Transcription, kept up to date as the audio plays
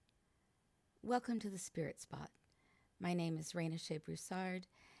Welcome to the Spirit Spot. My name is Raina Shea Broussard,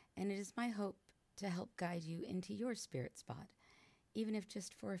 and it is my hope to help guide you into your spirit spot, even if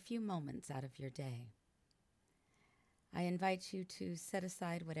just for a few moments out of your day. I invite you to set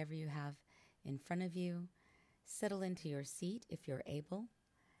aside whatever you have in front of you, settle into your seat if you're able,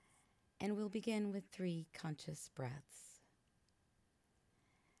 and we'll begin with 3 conscious breaths.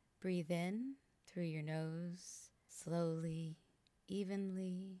 Breathe in through your nose, slowly,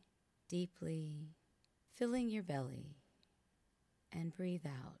 evenly, deeply, filling your belly, and breathe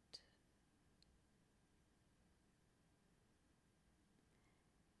out.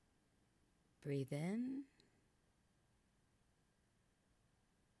 Breathe in.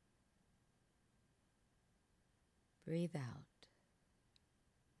 Breathe out.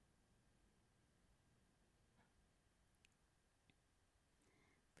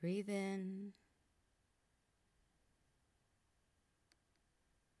 Breathe in.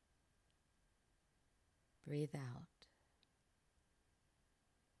 Breathe out.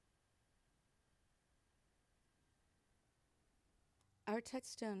 Our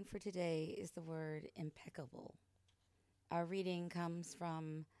touchstone for today is the word impeccable. Our reading comes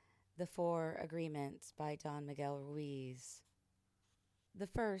from The 4 Agreements by Don Miguel Ruiz. The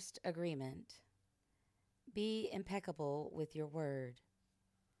first agreement: be impeccable with your word.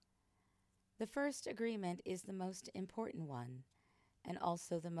 The first agreement is the most important one, and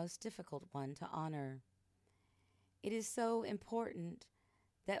also the most difficult one to honor. It is so important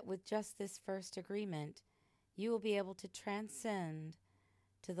that with just this first agreement, you will be able to transcend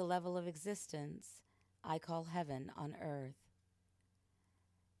to the level of existence I call heaven on earth.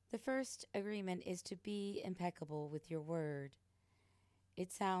 The first agreement is to be impeccable with your word.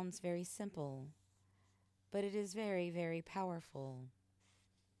 It sounds very simple, but it is very, very powerful.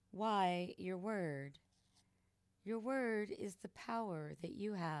 Why your word? Your word is the power that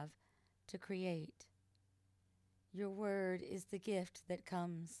you have to create. Your word is the gift that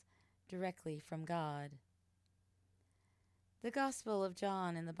comes directly from God. The Gospel of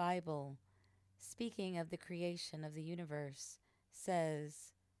John in the Bible, speaking of the creation of the universe,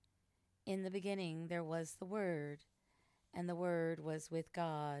 says, "In the beginning there was the Word, and the Word was with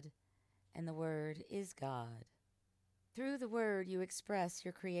God, and the Word is God." Through the Word you express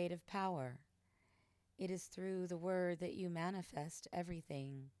your creative power. It is through the Word that you manifest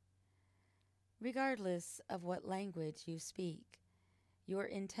everything. Regardless of what language you speak, your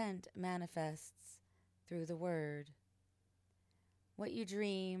intent manifests through the Word. What you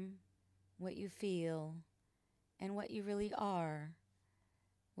dream, what you feel, and what you really are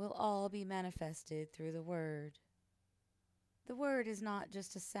will all be manifested through the Word. The Word is not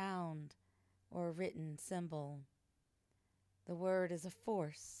just a sound or a written symbol. The Word is a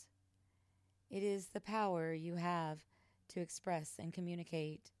force. It is the power you have to express and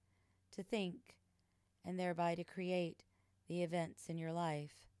communicate, to think, and thereby to create the events in your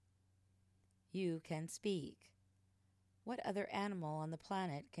life. You can speak. What other animal on the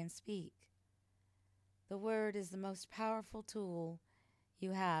planet can speak? The word is the most powerful tool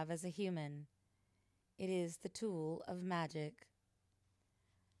you have as a human. It is the tool of magic.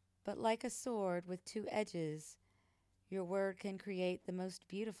 But like a sword with 2 edges, your word can create the most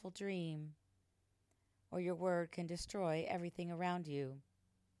beautiful dream, or your word can destroy everything around you.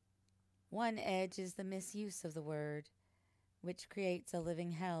 One edge is the misuse of the word, which creates a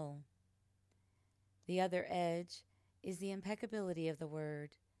living hell. The other edge is the impeccability of the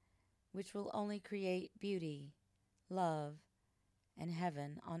word, which will only create beauty, love, and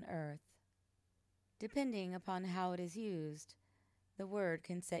heaven on earth. Depending upon how it is used, the word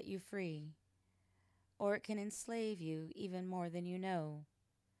can set you free, or it can enslave you even more than you know.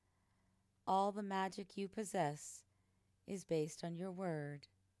 All the magic you possess is based on your word.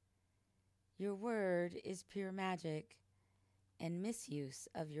 Your word is pure magic, and misuse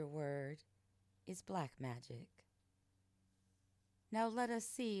of your word is black magic. Now let us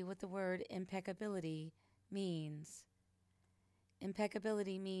see what the word impeccability means.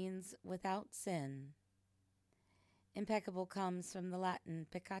 Impeccability means without sin. Impeccable comes from the Latin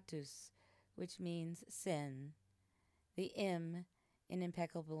peccatus, which means sin. The im in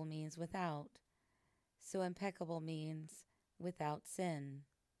impeccable means without, so impeccable means without sin.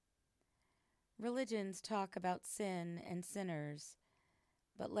 Religions talk about sin and sinners,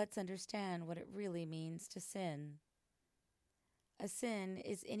 but let's understand what it really means to sin. A sin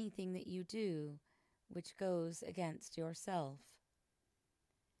is anything that you do which goes against yourself.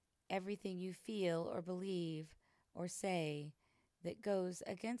 Everything you feel or believe or say that goes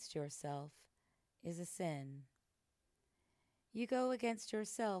against yourself is a sin. You go against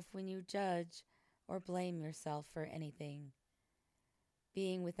yourself when you judge or blame yourself for anything.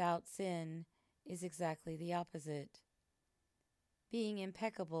 Being without sin is exactly the opposite. Being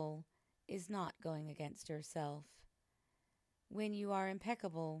impeccable is not going against yourself. When you are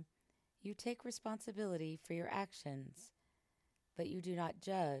impeccable, you take responsibility for your actions, but you do not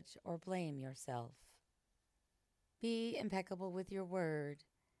judge or blame yourself. Be impeccable with your word.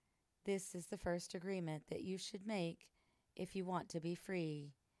 This is the first agreement that you should make if you want to be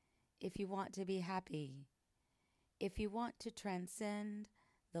free, if you want to be happy, if you want to transcend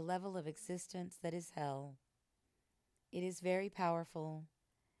the level of existence that is hell. It is very powerful.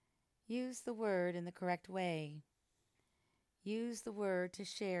 Use the word in the correct way. Use the word to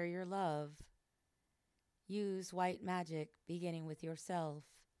share your love. Use white magic beginning with yourself.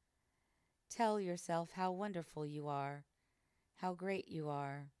 Tell yourself how wonderful you are, how great you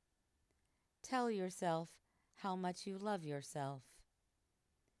are. Tell yourself how much you love yourself.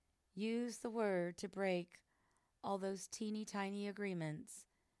 Use the word to break all those teeny tiny agreements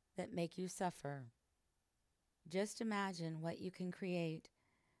that make you suffer. Just imagine what you can create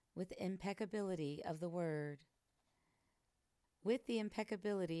with impeccability of the word. With the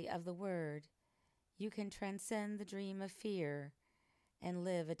impeccability of the word, you can transcend the dream of fear and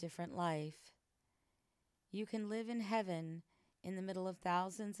live a different life. You can live in heaven in the middle of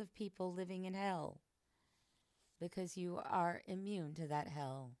thousands of people living in hell because you are immune to that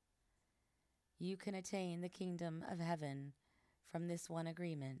hell. You can attain the kingdom of heaven from this one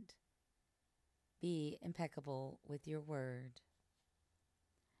agreement. Be impeccable with your word.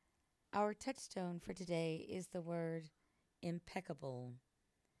 Our touchstone for today is the word impeccable.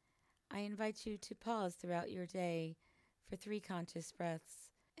 I invite you to pause throughout your day for 3 conscious breaths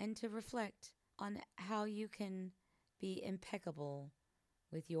and to reflect on how you can be impeccable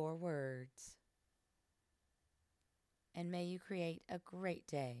with your words. And may you create a great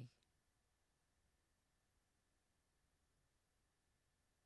day.